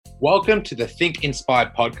Welcome to the Think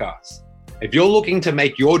Inspired podcast. If you're looking to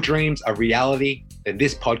make your dreams a reality, then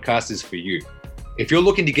this podcast is for you. If you're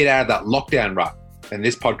looking to get out of that lockdown rut, then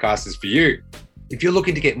this podcast is for you. If you're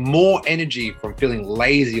looking to get more energy from feeling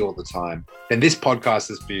lazy all the time, then this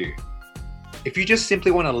podcast is for you. If you just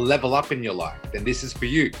simply want to level up in your life, then this is for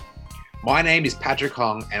you. My name is Patrick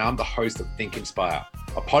Hong, and I'm the host of Think Inspire,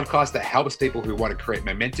 a podcast that helps people who want to create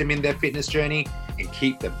momentum in their fitness journey and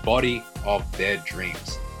keep the body of their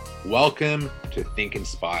dreams. Welcome to Think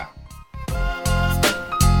Inspire.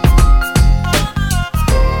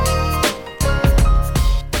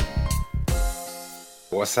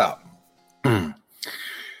 What's up?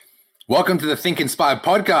 Welcome to the Think Inspired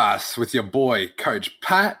podcast with your boy, Coach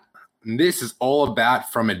Pat. And this is all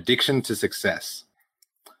about from addiction to success.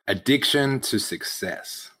 Addiction to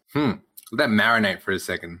success. Let that marinate for a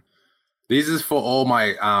second. This is for all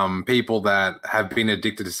my people that have been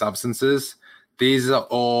addicted to substances. These are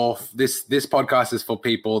all, this podcast is for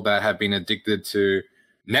people that have been addicted to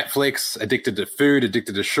Netflix, addicted to food,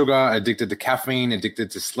 addicted to sugar, addicted to caffeine, addicted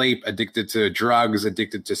to sleep, addicted to drugs,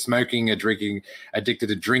 addicted to smoking, addicted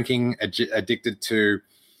to drinking, addicted to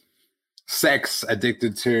sex,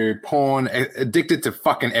 addicted to porn, addicted to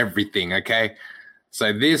fucking everything, okay?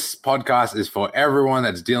 So this podcast is for everyone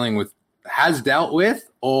that's has dealt with,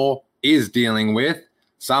 or is dealing with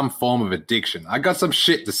some form of addiction. I got some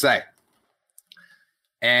shit to say.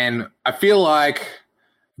 And I feel like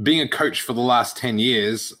being a coach for the last 10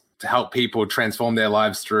 years to help people transform their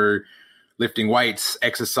lives through lifting weights,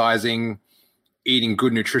 exercising, eating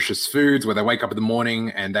good, nutritious foods where they wake up in the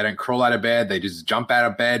morning and they don't crawl out of bed. They just jump out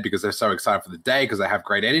of bed because they're so excited for the day because they have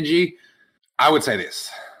great energy. I would say this.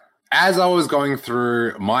 As I was going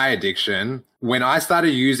through my addiction, when I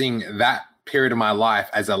started using that period of my life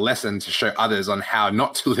as a lesson to show others on how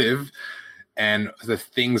not to live and the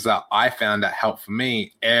things that I found that helped for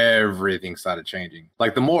me, everything started changing.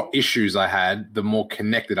 Like the more issues I had, the more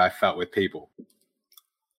connected I felt with people.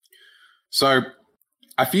 So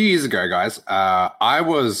a few years ago, guys, I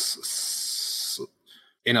was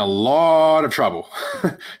in a lot of trouble.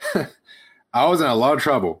 I was in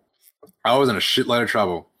a shitload of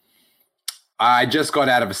trouble. I just got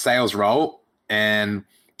out of a sales role and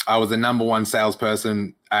I was the number one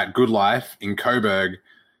salesperson at Good Life in Coburg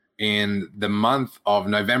in the month of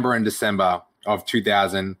November and December of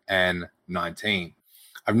 2019.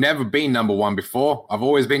 I've never been number one before. I've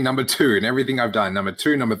always been number two in everything I've done. Number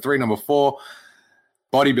two, number three, number four.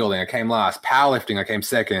 Bodybuilding, I came last. Powerlifting, I came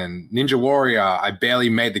second. Ninja Warrior, I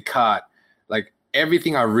barely made the cut. Like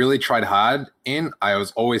everything I really tried hard in, I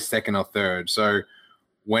was always second or third. So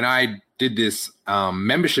when I did this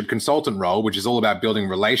membership consultant role, which is all about building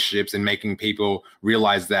relationships and making people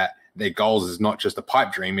realize that their goals is not just a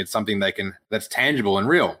pipe dream, it's something that's tangible and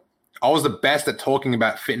real. I was the best at talking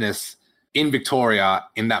about fitness in Victoria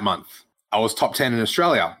in that month. I was top 10 in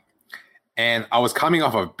Australia and I was coming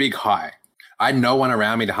off a big high. I had no one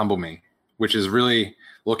around me to humble me, which is really,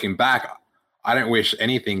 looking back, I don't wish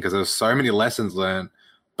anything because there's so many lessons learned,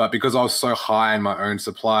 but because I was so high in my own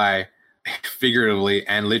supply, figuratively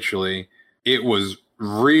and literally, it was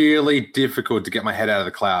really difficult to get my head out of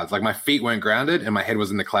the clouds. Like my feet weren't grounded and my head was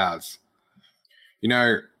in the clouds. You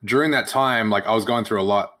know, during that time, like I was going through a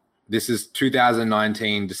lot. This is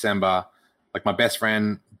 2019, December. Like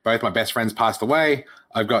both my best friends passed away.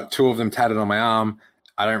 I've got two of them tatted on my arm.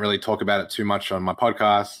 I don't really talk about it too much on my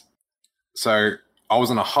podcast. So I was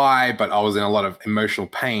on a high, but I was in a lot of emotional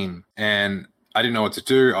pain and I didn't know what to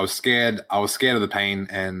do. I was scared. I was scared of the pain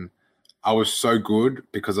and I was so good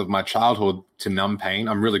because of my childhood to numb pain.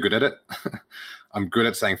 I'm really good at it. I'm good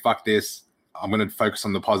at saying, fuck this. I'm going to focus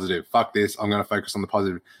on the positive. Fuck this. I'm going to focus on the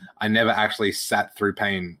positive. I never actually sat through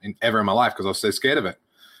pain ever in my life because I was so scared of it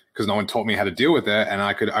because no one taught me how to deal with it. And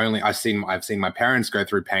I've seen my parents go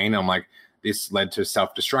through pain. I'm like, this led to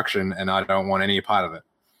self-destruction and I don't want any part of it.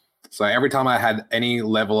 So every time I had any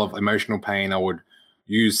level of emotional pain, I would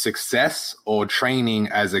use success or training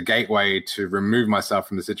as a gateway to remove myself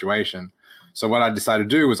from the situation. So what I decided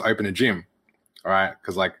to do was open a gym. All right.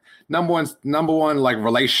 Cause like number one, like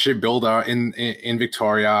relationship builder in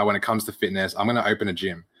Victoria, when it comes to fitness, I'm going to open a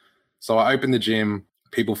gym. So I opened the gym,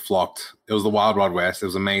 people flocked. It was the wild, wild west. It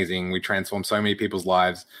was amazing. We transformed so many people's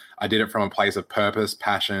lives. I did it from a place of purpose,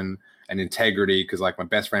 passion, and integrity because like my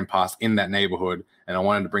best friend passed in that neighborhood and I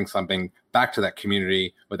wanted to bring something back to that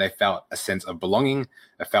community where they felt a sense of belonging.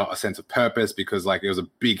 They felt a sense of purpose because like it was a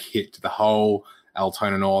big hit to the whole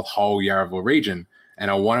Altona North, whole Yarraville region.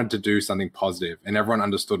 And I wanted to do something positive and everyone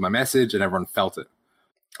understood my message and everyone felt it.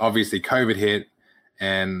 Obviously COVID hit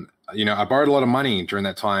and, you know, I borrowed a lot of money during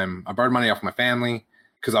that time. I borrowed money off my family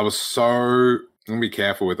because I was so I'm gonna be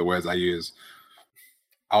careful with the words I use.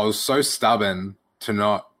 I was so stubborn to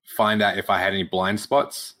not find out if I had any blind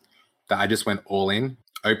spots that I just went all in,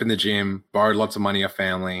 opened the gym, borrowed lots of money off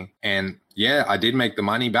family. And yeah, I did make the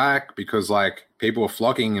money back because like people were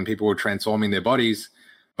flocking and people were transforming their bodies.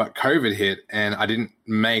 But COVID hit and I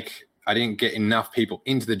didn't get enough people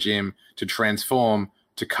into the gym to transform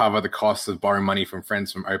to cover the costs of borrowing money from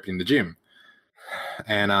friends from opening the gym.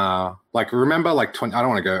 And like remember like 20, I don't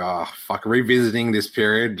want to go revisiting this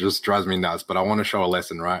period just drives me nuts, but I want to show a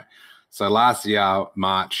lesson, right? So last year,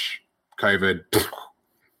 March, COVID,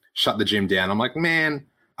 shut the gym down. I'm like, man,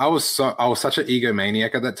 I was such an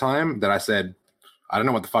egomaniac at that time that I said, I don't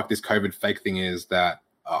know what the fuck this COVID fake thing is that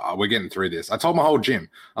we're getting through this. I told my whole gym,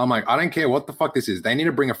 I'm like, I don't care what the fuck this is. They need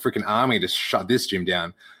to bring a freaking army to shut this gym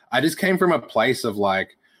down. I just came from a place of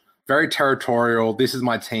like, very territorial. This is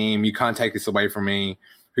my team. You can't take this away from me.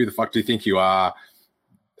 Who the fuck do you think you are?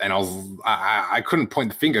 And I couldn't point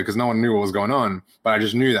the finger because no one knew what was going on. But I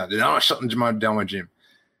just knew that. They're not shutting down my gym.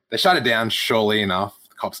 They shut it down, surely enough.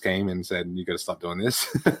 The cops came and said, you got to stop doing this.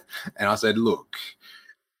 And I said, look,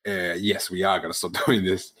 yes, we are going to stop doing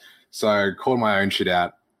this. So I called my own shit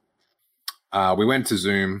out. We went to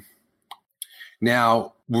Zoom.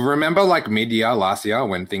 Now, remember like mid-year last year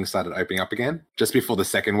when things started opening up again, just before the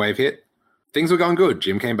second wave hit? Things were going good.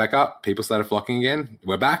 Gym came back up. People started flocking again.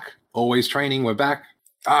 We're back. Always training. We're back.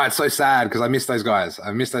 It's so sad because I miss those guys.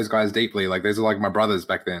 I miss those guys deeply. Like those are like my brothers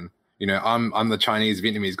back then. You know, I'm the Chinese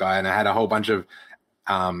Vietnamese guy, and I had a whole bunch of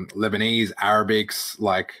Lebanese, Arabics.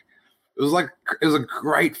 Like it was a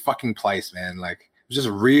great fucking place, man. Like it was just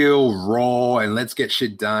real raw and let's get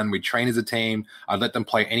shit done. We train as a team. I'd let them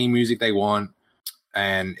play any music they want.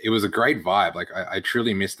 And it was a great vibe. Like I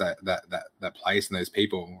truly miss that place and those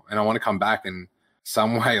people. And I want to come back in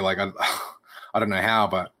some way. Like I don't know how,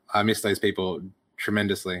 but I miss those people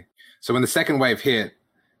tremendously. So when the second wave hit,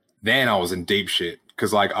 then I was in deep shit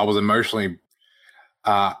because like I was emotionally.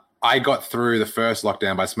 I got through the first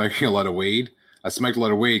lockdown by smoking a lot of weed. I smoked a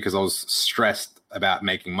lot of weed because I was stressed about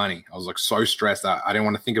making money. I was like so stressed that I didn't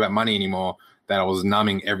want to think about money anymore. That I was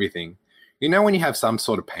numbing everything. You know, when you have some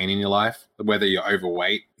sort of pain in your life, whether you're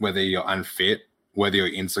overweight, whether you're unfit, whether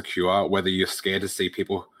you're insecure, whether you're scared to see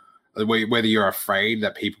people, whether you're afraid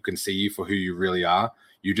that people can see you for who you really are,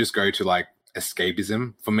 you just go to like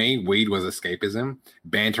escapism. For me, weed was escapism.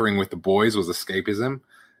 Bantering with the boys was escapism.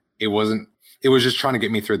 It was just trying to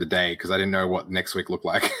get me through the day because I didn't know what next week looked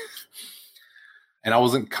like. And I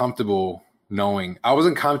wasn't comfortable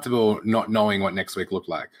not knowing what next week looked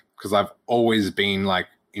like because I've always been like,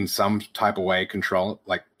 in some type of way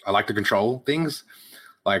like I like to control things.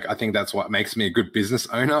 Like I think that's what makes me a good business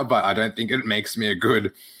owner, but I don't think it makes me a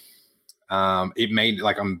good it made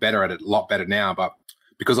like I'm better at it, a lot better now, but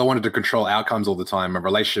because I wanted to control outcomes all the time, my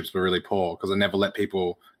relationships were really poor because I never let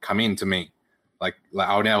people come in to me. Like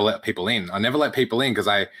I would never let people in. I never let people in because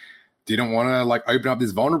I didn't want to like open up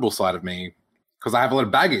this vulnerable side of me because I have a lot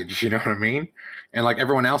of baggage, you know what I mean? And like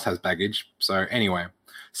everyone else has baggage. So anyway,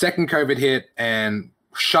 second COVID hit and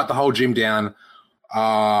shut the whole gym down.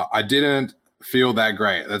 I didn't feel that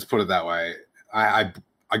great. Let's put it that way. I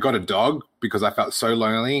got a dog because I felt so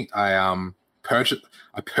lonely. I purchased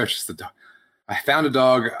the dog. I found a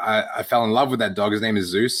dog. I fell in love with that dog. His name is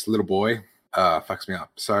Zeus, little boy. Fucks me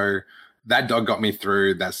up. So that dog got me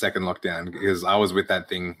through that second lockdown because I was with that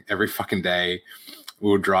thing every fucking day. We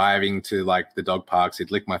were driving to like the dog parks.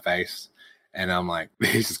 He'd lick my face. And I'm like,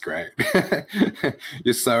 this is great.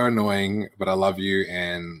 You're so annoying, but I love you.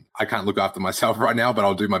 And I can't look after myself right now, but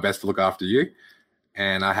I'll do my best to look after you.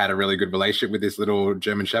 And I had a really good relationship with this little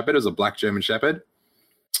German Shepherd. It was a black German Shepherd.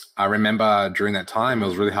 I remember during that time, it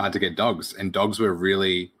was really hard to get dogs. And dogs were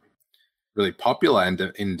really, really popular and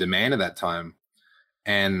in demand at that time.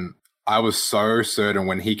 And I was so certain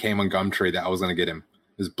when he came on Gumtree that I was going to get him.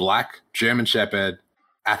 This black German Shepherd,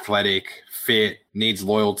 athletic, fit, needs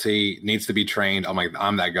loyalty, needs to be trained. I'm like,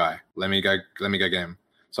 I'm that guy. Let me go get him.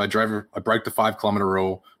 So I broke the 5-kilometer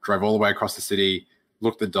rule, drove all the way across the city,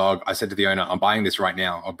 looked at the dog. I said to the owner, I'm buying this right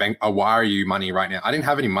now. I'll wire you money right now. I didn't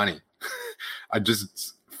have any money. I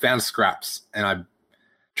just found scraps and I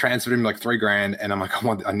transferred him like $3,000. And I'm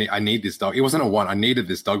like, I need this dog. It wasn't a want. I needed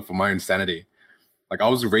this dog for my own sanity. Like I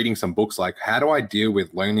was reading some books, like how do I deal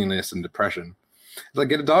with loneliness and depression? It's like,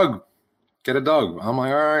 get a dog. I'm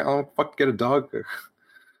like, all right, I'll fucking get a dog.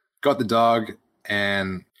 Got the dog,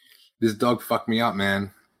 and this dog fucked me up,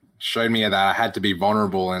 man. Showed me that I had to be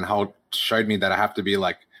vulnerable and showed me that I have to be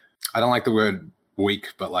like, I don't like the word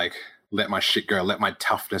weak, but like let my shit go, let my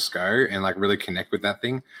toughness go and like really connect with that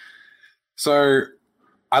thing. So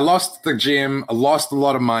I lost the gym. I lost a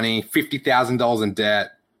lot of money, $50,000 in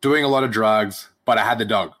debt, doing a lot of drugs, but I had the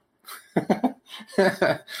dog.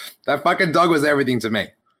 That fucking dog was everything to me,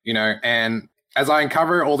 you know. And as I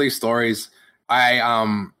uncover all these stories, I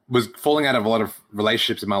was falling out of a lot of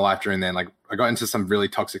relationships in my life during then. Like I got into some really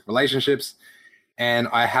toxic relationships, and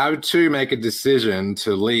I had to make a decision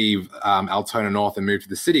to leave Altona North and move to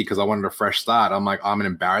the city because I wanted a fresh start. I'm like, I'm an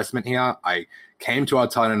embarrassment here. I came to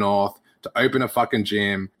Altona North to open a fucking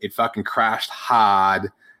gym. It fucking crashed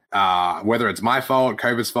hard. Whether it's my fault,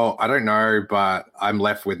 COVID's fault, I don't know, but I'm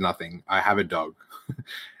left with nothing. I have a dog.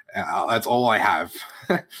 That's all I have.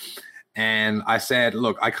 And I said,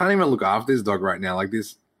 look, I can't even look after this dog right now. Like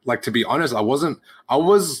this, like, to be honest, the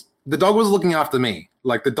dog was looking after me.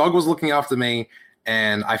 Like the dog was looking after me.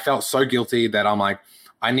 And I felt so guilty that I'm like,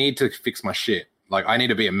 I need to fix my shit. Like I need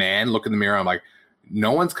to be a man, look in the mirror. I'm like,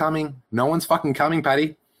 no one's coming. No one's fucking coming,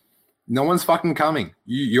 Patty. No one's fucking coming.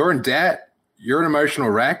 You're in debt. You're an emotional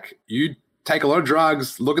wreck. You take a lot of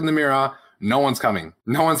drugs, look in the mirror. No one's coming.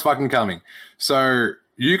 No one's fucking coming. So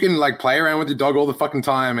you can like play around with your dog all the fucking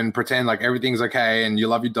time and pretend like everything's okay and you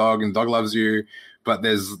love your dog and the dog loves you. But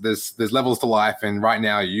there's levels to life. And right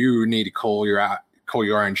now you need to call your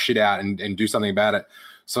own shit out and do something about it.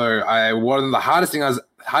 So one of the hardest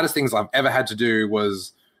things I've ever had to do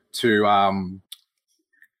was to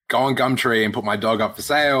go on Gumtree and put my dog up for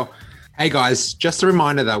sale. Hey guys, just a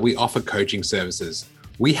reminder that we offer coaching services.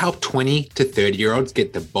 We help 20 to 30-year-olds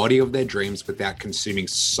get the body of their dreams without consuming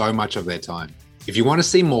so much of their time. If you want to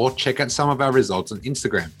see more, check out some of our results on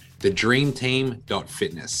Instagram,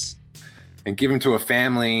 thedreamteam.fitness. And give him to a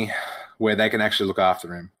family where they can actually look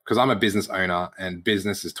after him. Because I'm a business owner and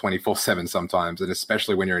business is 24/7 sometimes, and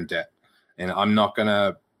especially when you're in debt. And I'm not going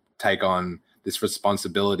to take on this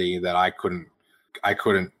responsibility that I couldn't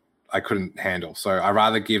handle. So I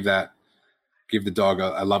rather give the dog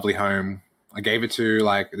a lovely home. I gave it to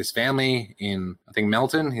like this family in, I think,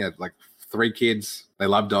 Melton. He had like 3 kids. They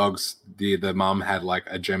love dogs. The mom had like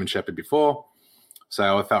a German Shepherd before.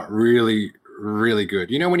 So I felt really, really good.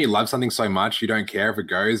 You know, when you love something so much, you don't care if it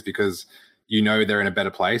goes because you know they're in a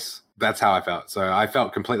better place. That's how I felt. So I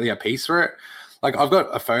felt completely at peace for it. Like I've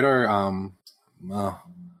got a photo,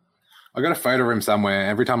 I got a photo of him somewhere.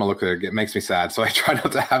 Every time I look at it, it makes me sad. So I try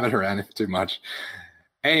not to have it around too much.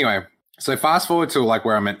 Anyway, so fast forward to like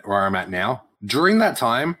where I'm at now. During that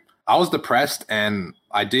time, I was depressed and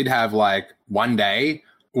I did have like one day.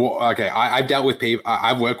 Well, okay, I've dealt with people.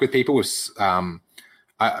 I've worked with people with,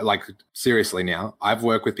 like seriously now, I've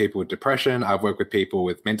worked with people with depression. I've worked with people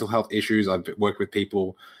with mental health issues. I've worked with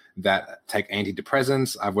people that take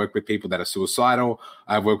antidepressants. I've worked with people that are suicidal.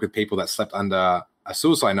 I've worked with people that slept under a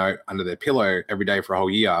suicide note under their pillow every day for a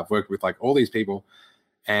whole year. I've worked with like all these people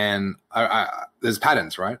and there's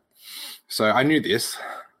patterns, right? So I knew this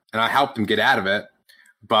and I helped them get out of it,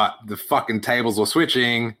 but the fucking tables were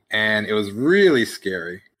switching and it was really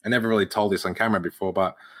scary. I never really told this on camera before,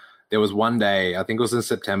 but there was one day, I think it was in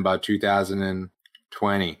September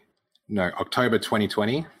 2020, no, October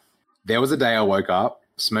 2020. There was a day I woke up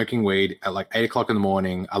smoking weed at like 8 o'clock in the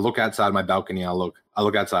morning. I look outside my balcony. I look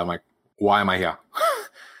outside. I'm like, why am I here?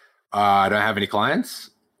 I don't have any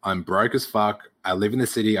clients. I'm broke as fuck. I live in the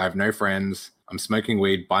city. I have no friends. I'm smoking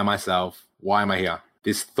weed by myself. Why am I here?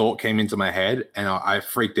 This thought came into my head and I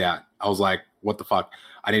freaked out. I was like, what the fuck?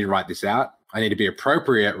 I need to write this out. I need to be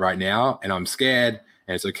appropriate right now. And I'm scared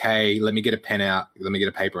and it's okay. Let me get a pen out. Let me get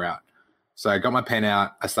a paper out. So I got my pen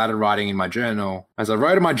out. I started writing in my journal. As I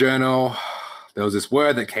wrote in my journal, there was this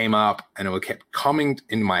word that came up and it kept coming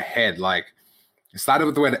in my head. Like it started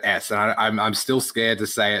with the word S and I'm still scared to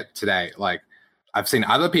say it today. Like I've seen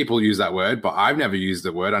other people use that word, but I've never used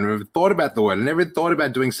the word. I never thought about the word. I never thought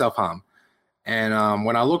about doing self-harm. And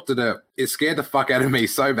when I looked at it, it scared the fuck out of me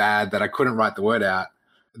so bad that I couldn't write the word out,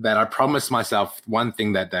 that I promised myself one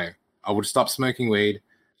thing that day. I would stop smoking weed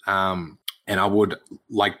and I would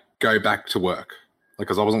like go back to work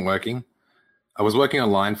because I wasn't working. I was working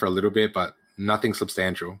online for a little bit, but nothing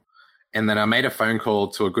substantial. And then I made a phone call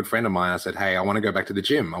to a good friend of mine. I said, hey, I want to go back to the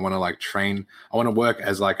gym. I want to like train. I want to work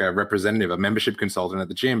as like a representative, a membership consultant at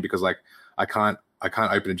the gym because like I can't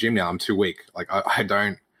open a gym now. I'm too weak. Like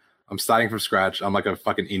I'm starting from scratch. I'm like a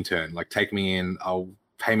fucking intern. Like take me in. I'll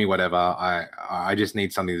pay me whatever. I just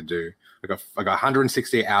need something to do. I got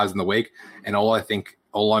 168 hours in the week. And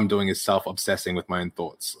all I'm doing is self-obsessing with my own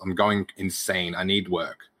thoughts. I'm going insane. I need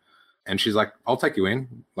work. And she's like, I'll take you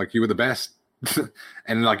in. Like you were the best.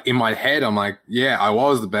 And like in my head, I'm like, yeah, I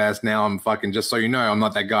was the best. Now I'm fucking, just so you know, I'm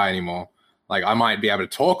not that guy anymore. Like I might be able to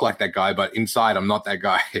talk like that guy, but inside I'm not that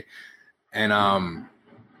guy. And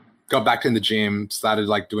got back in the gym, started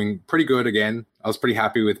like doing pretty good again. I was pretty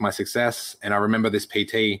happy with my success. And I remember this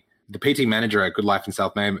PT the PT manager at Good Life in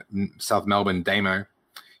South Melbourne, Damo,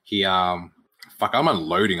 he I'm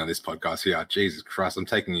unloading on this podcast here. Jesus Christ, I'm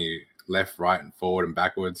taking you left, right, and forward and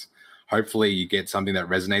backwards. Hopefully you get something that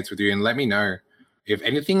resonates with you, and let me know if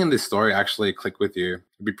anything in this story actually clicked with you.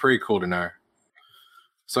 It'd be pretty cool to know.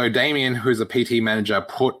 So Damien, who's a PT manager,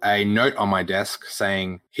 put a note on my desk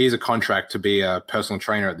saying, here's a contract to be a personal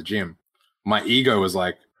trainer at the gym. My ego was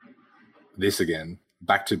like, this again,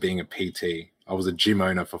 back to being a PT. I was a gym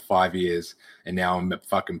owner for 5 years, and now I'm a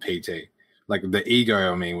fucking PT. Like, the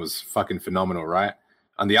ego of me was fucking phenomenal, right?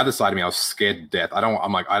 On the other side of me, I was scared to death. I don't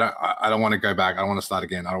want to go back. I don't want to start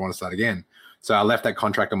again. So I left that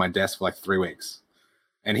contract on my desk for like 3 weeks.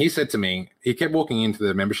 And he said to me, he kept walking into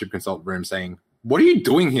the membership consultant room saying, what are you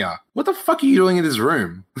doing here? What the fuck are you doing in this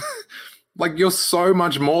room? Like, you're so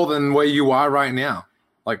much more than where you are right now.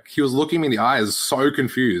 Like, he was looking me in the eyes, so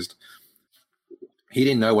confused. He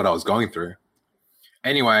didn't know what I was going through.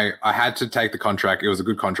 Anyway, I had to take the contract. It was a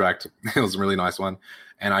good contract. It was a really nice one.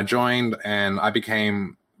 And I joined, and I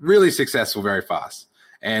became really successful very fast.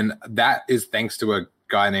 And that is thanks to a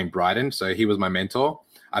guy named Bryden. So he was my mentor.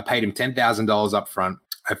 I paid him $10,000 up front.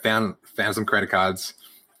 I found some credit cards,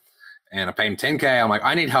 and I paid him $10K. I'm like,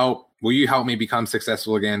 I need help. Will you help me become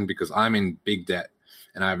successful again? Because I'm in big debt,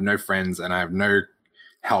 and I have no friends, and I have no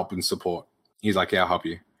help and support. He's like, yeah, I'll help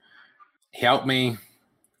you. He helped me.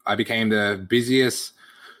 I became the busiest,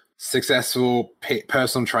 successful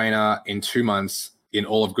personal trainer in 2 months in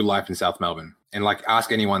all of Good Life in South Melbourne. And like,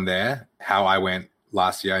 ask anyone there how I went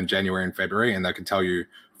last year in January and February, and they can tell you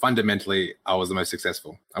fundamentally I was the most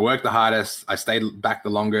successful. I worked the hardest. I stayed back the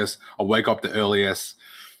longest. I woke up the earliest.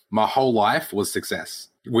 My whole life was success,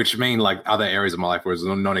 which mean like other areas of my life was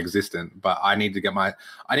non-existent. But I needed to get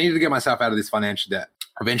myself out of this financial debt.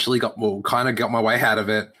 Eventually got my way out of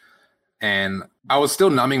it. And I was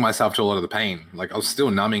still numbing myself to a lot of the pain. Like, I was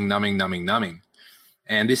still numbing.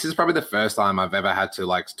 And this is probably the first time I've ever had to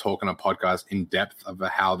like talk on a podcast in depth of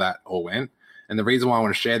how that all went. And the reason why I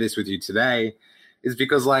want to share this with you today is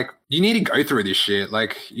because like, you need to go through this shit.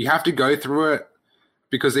 Like, you have to go through it,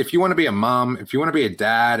 because if you want to be a mom, if you want to be a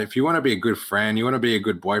dad, if you want to be a good friend, you want to be a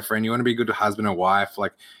good boyfriend, you want to be a good husband or wife,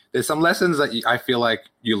 like, there's some lessons that I feel like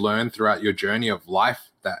you learn throughout your journey of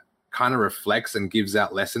life that kind of reflects and gives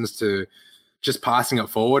out lessons to just passing it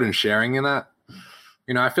forward and sharing in that.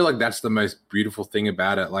 You know, I feel like that's the most beautiful thing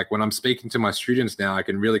about it. Like, when I'm speaking to my students now, I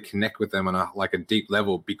can really connect with them on a deep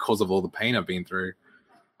level because of all the pain I've been through.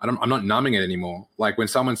 I'm not numbing it anymore. Like, when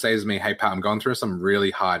someone says to me, hey, Pat, I'm going through some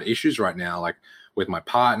really hard issues right now, like with my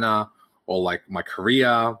partner or like my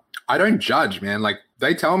career, I don't judge, man. Like,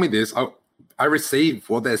 they tell me this, I receive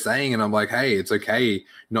what they're saying, and I'm like, hey, it's okay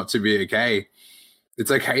not to be okay. It's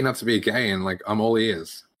okay not to be okay. And like, I'm all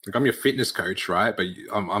ears. Like, I'm your fitness coach, right? But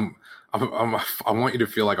I want you to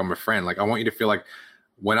feel like I'm a friend. Like, I want you to feel like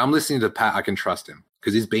when I'm listening to Pat, I can trust him,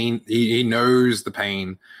 because he knows the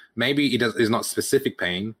pain. Maybe it's not specific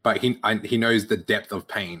pain, but he knows the depth of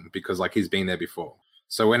pain, because like, he's been there before.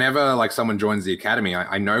 So whenever like someone joins the academy,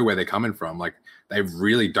 I know where they're coming from. Like, they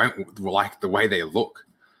really don't like the way they look.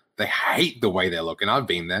 They hate the way they look. And I've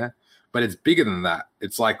been there, but it's bigger than that.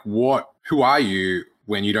 It's like, who are you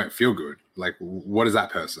when you don't feel good? Like, what is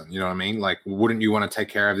that person? You know what I mean? Like, wouldn't you want to take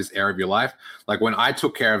care of this area of your life? Like, when I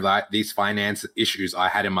took care of these finance issues I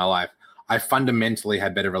had in my life, I fundamentally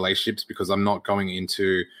had better relationships, because I'm not going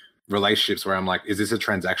into relationships where I'm like, is this a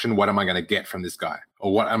transaction? What am I going to get from this guy?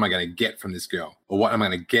 Or what am I going to get from this girl? Or what am I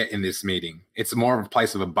going to get in this meeting? It's more of a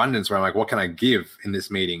place of abundance where I'm like, what can I give in this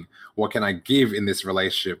meeting? What can I give in this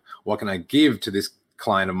relationship? What can I give to this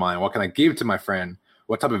client of mine? What can I give to my friend?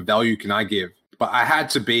 What type of value can I give? But I had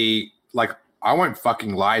to be like, I won't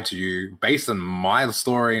fucking lie to you. Based on my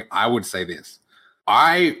story, I would say this.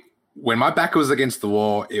 When my back was against the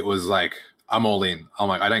wall, it was like, I'm all in. I'm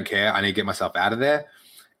like, I don't care. I need to get myself out of there.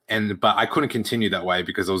 But I couldn't continue that way,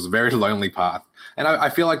 because it was a very lonely path. And I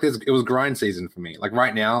feel like it was grind season for me. Like,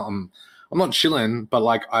 right now, I'm not chilling, but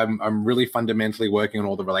like, I'm really fundamentally working on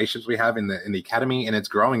all the relationships we have in the academy, and it's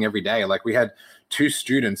growing every day. Like, we had 2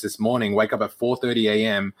 students this morning wake up at 4:30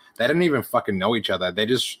 a.m. They don't even fucking know each other. They're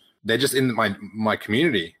just in my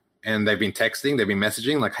community, and they've been texting, they've been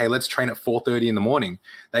messaging like, hey, let's train at 4:30 in the morning.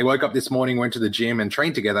 They woke up this morning, went to the gym and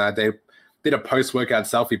trained together. They did a post-workout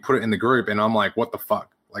selfie, put it in the group, and I'm like, what the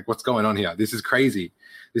fuck? Like, what's going on here? This is crazy.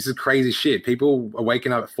 This is crazy shit. People are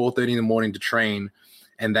waking up at 4:30 in the morning to train,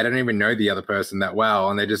 and they don't even know the other person that well.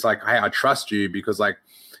 And they're just like, hey, I trust you because like,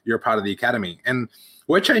 you're a part of the academy. And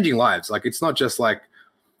we're changing lives. Like, it's not just like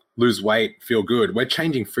lose weight, feel good. We're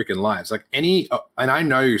changing freaking lives. Like, and I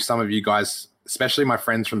know some of you guys, especially my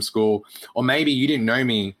friends from school, or maybe you didn't know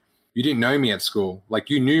me You didn't know me at school. Like,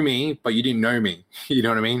 you knew me, but you didn't know me. You know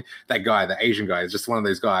what I mean? That guy, the Asian guy, is just one of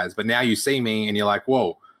those guys. But now you see me and you're like,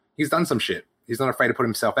 whoa, he's done some shit. He's not afraid to put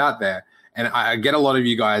himself out there. And I get a lot of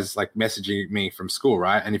you guys like messaging me from school,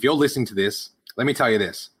 right? And if you're listening to this, let me tell you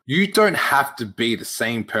this. You don't have to be the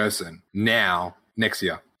same person now, next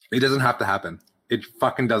year. It doesn't have to happen. It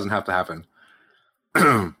fucking doesn't have to happen.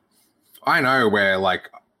 I know where like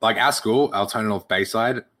our school, Altona North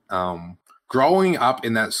Bayside, growing up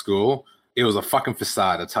in that school, it was a fucking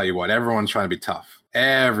facade. I tell you what, everyone's trying to be tough.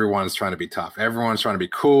 Everyone's trying to be tough. Everyone's trying to be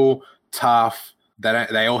cool, tough.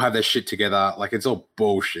 They all have their shit together. Like, it's all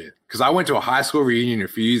bullshit. Because I went to a high school reunion a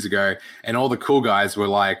few years ago, and all the cool guys were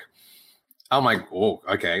like, I'm like, oh,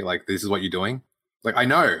 okay, like, this is what you're doing? Like, I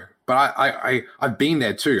know, but I've been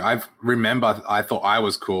there too. I thought I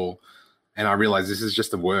was cool, and I realized this is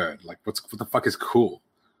just a word. Like, what the fuck is cool?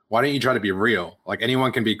 Why don't you try to be real? Like,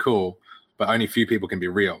 anyone can be cool, but only few people can be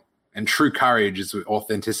real. And true courage is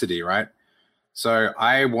authenticity, right? So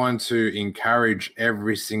I want to encourage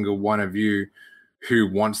every single one of you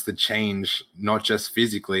who wants to change, not just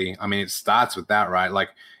physically. I mean, it starts with that, right? Like,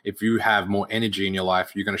 if you have more energy in your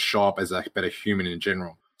life, you're going to show up as a better human in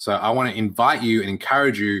general. So I want to invite you and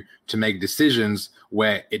encourage you to make decisions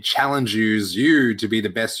where it challenges you to be the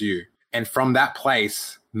best you. And from that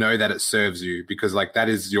place, know that it serves you, because like, that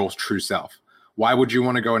is your true self. Why would you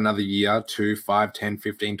want to go another year, 2, 5, 10,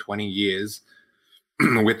 15, 20 years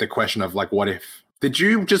with the question of like, what if? Did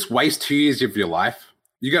you just waste 2 years of your life?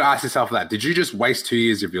 You got to ask yourself that. Did you just waste 2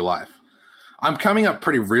 years of your life? I'm coming up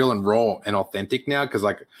pretty real and raw and authentic now, because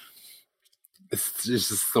like, it's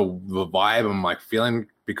just the vibe I'm like feeling,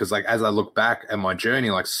 because like, as I look back at my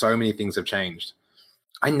journey, like, so many things have changed.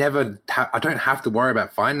 I don't have to worry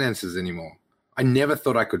about finances anymore. I never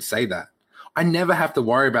thought I could say that. I never have to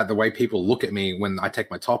worry about the way people look at me when I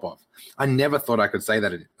take my top off. I never thought I could say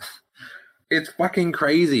that. It's fucking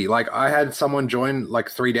crazy. Like, I had someone join like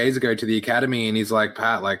 3 days ago to the academy, and he's like,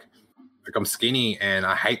 Pat, like I'm skinny and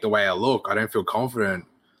I hate the way I look. I don't feel confident.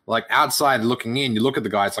 Like, outside looking in, you look at the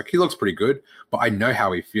guy, it's like, he looks pretty good, but I know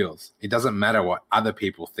how he feels. It doesn't matter what other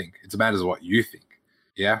people think. It matters what you think.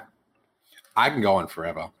 Yeah. I can go on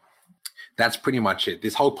forever. That's pretty much it.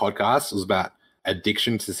 This whole podcast was about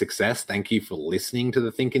addiction to success. Thank you for listening to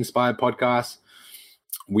the Think Inspired podcast.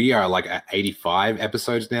 We are like at 85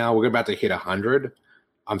 episodes now. We're about to hit 100.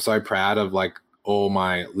 I'm so proud of like all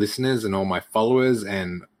my listeners and all my followers,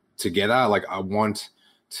 and together, like, I want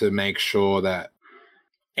to make sure that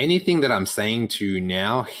anything that I'm saying to you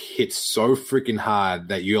now hits so freaking hard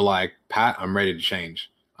that you're like, Pat, I'm ready to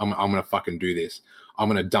change. I'm going to fucking do this. I'm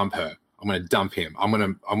going to dump her. I'm going to dump him. I'm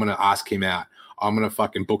going to ask him out. I'm going to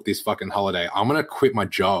fucking book this fucking holiday. I'm going to quit my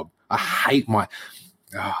job. I hate my...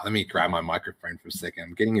 let me grab my microphone for a second.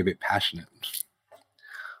 I'm getting a bit passionate.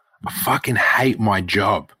 I fucking hate my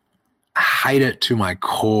job. I hate it to my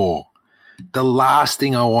core. The last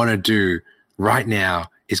thing I want to do right now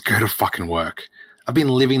is go to fucking work. I've been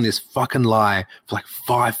living this fucking lie for like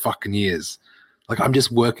 5 fucking years. Like, I'm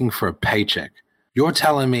just working for a paycheck. You're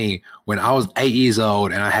telling me when I was 8 years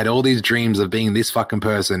old and I had all these dreams of being this fucking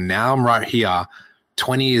person, now I'm right here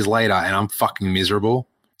 20 years later and I'm fucking miserable?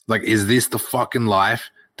 Like, is this the fucking life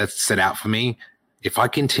that's set out for me? If I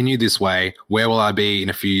continue this way, where will I be in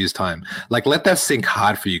a few years' time? Like, let that sink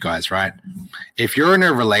hard for you guys, right? If you're in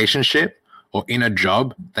a relationship or in a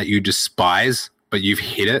job that you despise, but you've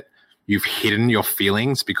hidden your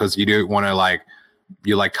feelings because you don't want to, like,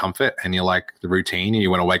 you like comfort and you like the routine and you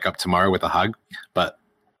want to wake up tomorrow with a hug, but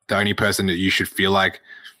the only person that you should feel like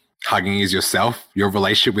hugging is yourself. Your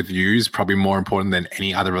relationship with you is probably more important than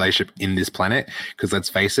any other relationship in this planet, because let's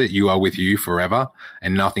face it, you are with you forever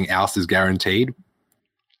and nothing else is guaranteed.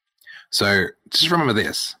 So just remember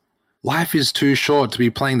this. Life is too short to be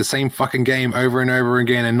playing the same fucking game over and over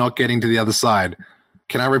again and not getting to the other side.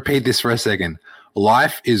 Can I repeat this for a second?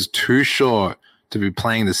 Life is too short to be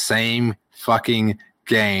playing the same fucking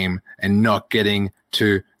game and not getting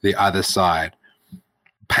to the other side.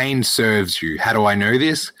 Pain serves you. How do I know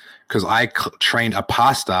this? Because I trained a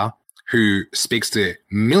pastor who speaks to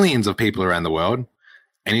millions of people around the world.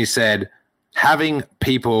 And he said, having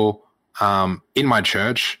people in my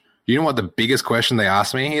church, you know what the biggest question they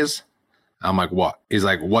ask me is? I'm like, what? He's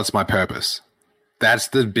like, what's my purpose? That's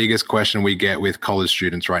the biggest question we get with college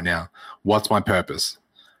students right now. What's my purpose?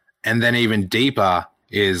 And then even deeper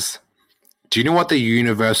is, do you know what the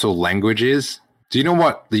universal language is? Do you know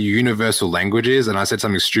what the universal language is? And I said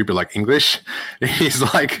something stupid like English. He's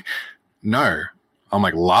like, no. I'm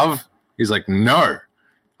like, love? He's like, no.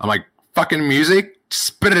 I'm like, fucking music?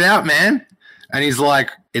 Spit it out, man. And he's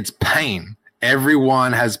like, it's pain.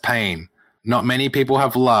 Everyone has pain. Not many people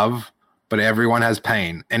have love, but everyone has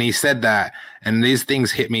pain. And he said that, and these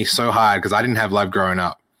things hit me so hard because I didn't have love growing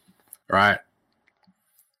up, right?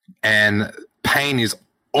 And pain is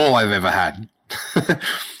all I've ever had.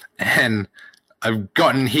 And I've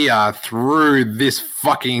gotten here through this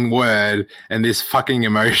fucking word and this fucking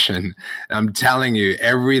emotion. I'm telling you,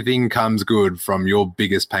 everything comes good from your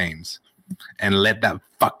biggest pains. And let that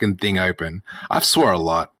fucking thing open. I've swore a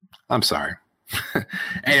lot. I'm sorry.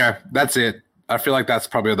 Anyway, that's it. I feel like that's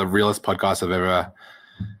probably the realest podcast I've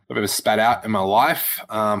ever spat out in my life.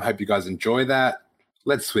 Hope you guys enjoy that.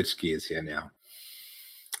 Let's switch gears here now.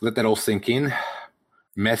 Let that all sink in.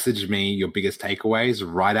 Message me your biggest takeaways.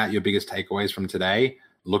 Write out your biggest takeaways from today.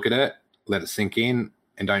 Look at it. Let it sink in.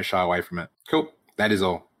 And don't shy away from it. Cool. That is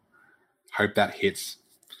all. Hope that hits.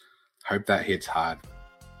 Hope that hits hard.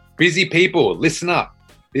 Busy people, listen up.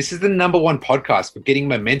 This is the #1 podcast for getting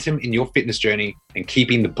momentum in your fitness journey and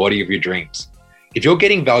keeping the body of your dreams. If you're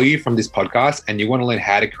getting value from this podcast and you want to learn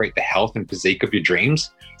how to create the health and physique of your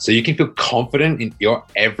dreams so you can feel confident in your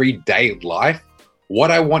everyday life,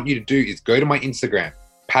 what I want you to do is go to my Instagram,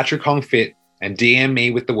 Patrick Hong Fit, and DM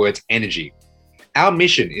me with the words energy. Our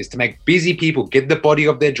mission is to make busy people get the body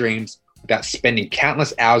of their dreams without spending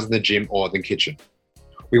countless hours in the gym or the kitchen.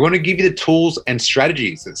 We want to give you the tools and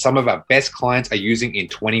strategies that some of our best clients are using in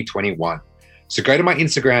 2021. So go to my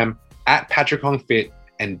Instagram, @Patrick Hong Fit,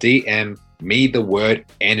 and DM me the word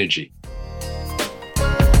energy.